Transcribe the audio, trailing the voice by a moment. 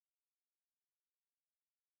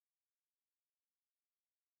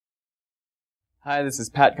Hi, this is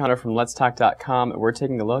Pat Connor from LetsTalk.com. We're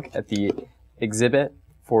taking a look at the Exhibit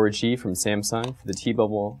 4G from Samsung for the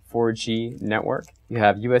T-Mobile 4G network. You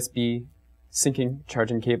have USB syncing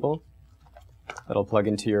charging cable that'll plug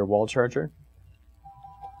into your wall charger.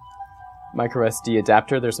 MicroSD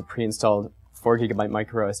adapter. There's a pre-installed 4GB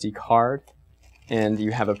microSD card. And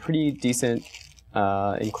you have a pretty decent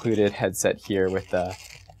included headset here with the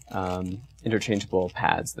interchangeable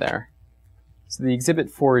pads there. So the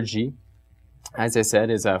Exhibit 4G, as I said,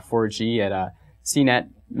 is a 4G at CNET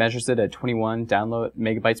measures it at 21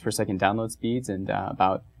 megabytes per second download speeds and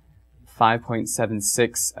about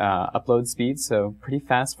 5.76 upload speeds. So pretty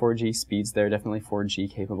fast 4G speeds there, definitely 4G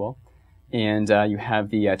capable. And you have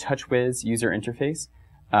the TouchWiz user interface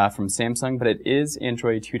from Samsung, but it is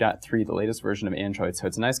Android 2.3, the latest version of Android. So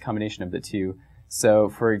it's a nice combination of the two. So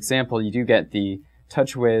for example, you do get the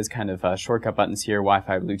TouchWiz kind of shortcut buttons here,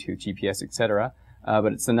 Wi-Fi, Bluetooth, GPS, etc.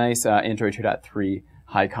 But it's a nice Android 2.3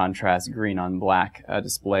 high contrast green on black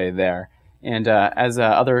display there. And as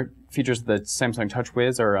other features of the Samsung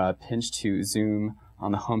TouchWiz are pinched to zoom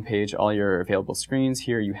on the home page all your available screens.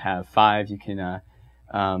 Here you have 5. You can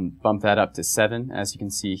bump that up to 7, as you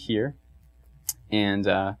can see here. And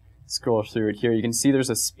scroll through it here. You can see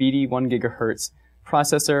there's a speedy 1 gigahertz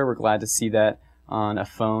processor. We're glad to see that on a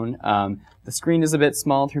phone. The screen is a bit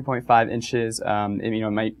small, 3.5 inches.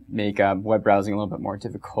 It might make web browsing a little bit more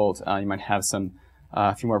difficult. You might have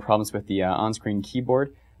a few more problems with the on-screen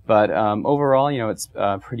keyboard. But overall, it's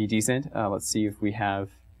pretty decent. Let's see if we have.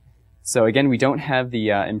 So again, we don't have the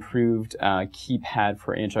improved keypad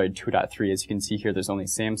for Android 2.3. As you can see here, there's only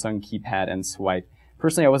Samsung keypad and swipe.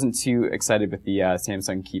 Personally, I wasn't too excited with the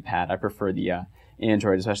Samsung keypad. I prefer the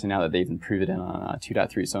Android, especially now that they've improved it on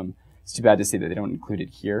 2.3. So it's too bad to see that they don't include it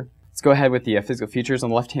here. Let's go ahead with the physical features. On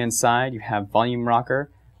the left-hand side, you have volume rocker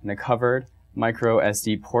and a covered micro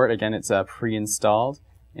SD port. Again, it's pre-installed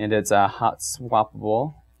and it's hot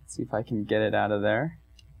swappable. Let's see if I can get it out of there.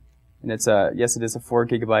 And it's yes, it is a 4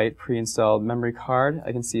 gigabyte pre-installed memory card.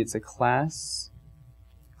 I can see it's a class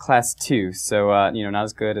 2. So not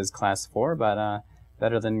as good as class 4, but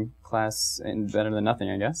better than class and better than nothing,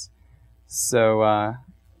 I guess. So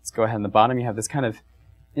let's go ahead. On the bottom, you have this kind of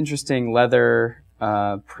interesting leather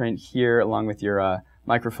print here, along with your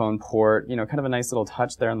microphone port. Kind of a nice little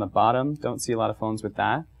touch there on the bottom. Don't see a lot of phones with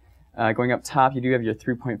that. Going up top, you do have your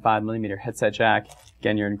 3.5 millimeter headset jack.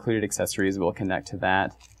 Again, your included accessories will connect to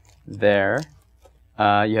that there.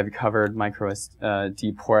 You have your covered micro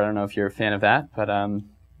SD port. I don't know if you're a fan of that, but to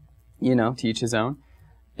each his own.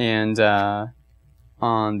 And on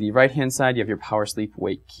the right-hand side, you have your power sleep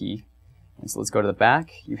wake key. And so let's go to the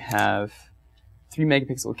back. You have 3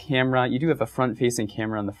 megapixel camera. You do have a front-facing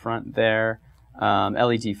camera on the front there.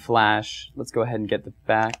 LED flash. Let's go ahead and get the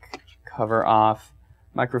back cover off.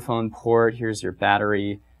 Microphone port. Here's your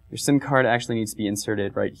battery. Your SIM card actually needs to be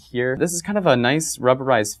inserted right here. This is kind of a nice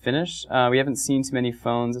rubberized finish. We haven't seen too many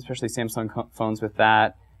phones, especially Samsung phones with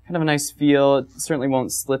that. Kind of a nice feel. It certainly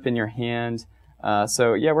won't slip in your hand.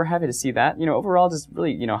 So yeah, we're happy to see that. Overall, just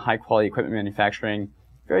really, high quality equipment manufacturing.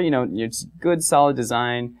 Very, it's good, solid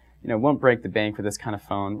design. Won't break the bank with this kind of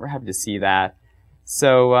phone. We're happy to see that.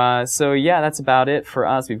 So yeah, that's about it for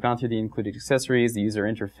us. We've gone through the included accessories, the user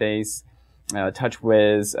interface,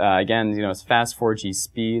 TouchWiz. Again, it's fast 4G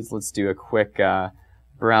speeds. Let's do a quick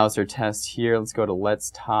browser test here. Let's go to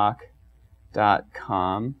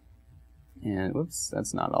letstalk.com. And whoops,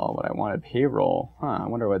 that's not all what I wanted. Payroll. I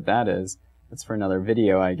wonder what that is. That's for another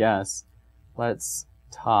video, I guess.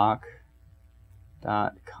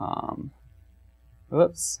 letstalk.com.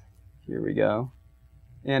 Whoops. Here we go.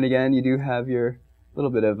 And again, you do have your little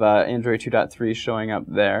bit of Android 2.3 showing up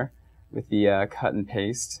there with the cut and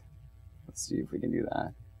paste. Let's see if we can do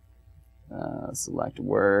that. Select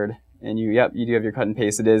Word. And you do have your cut and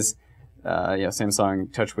paste. It is,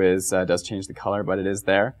 Samsung TouchWiz does change the color, but it is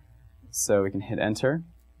there. So we can hit Enter.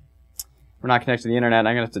 We're not connected to the internet.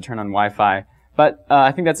 I'm going to have to turn on Wi-Fi. But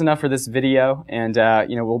I think that's enough for this video. And,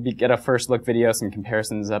 we'll get a first look video, some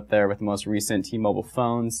comparisons up there with the most recent T-Mobile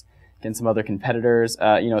phones and some other competitors.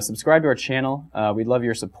 Subscribe to our channel. We'd love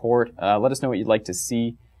your support. Let us know what you'd like to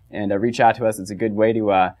see and reach out to us. It's a good way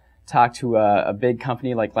to talk to a big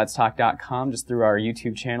company like LetsTalk.com just through our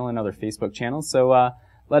YouTube channel and other Facebook channels. So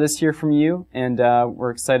let us hear from you, and we're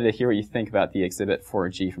excited to hear what you think about the Exhibit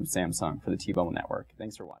 4G from Samsung for the T-Mobile network.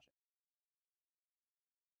 Thanks for watching.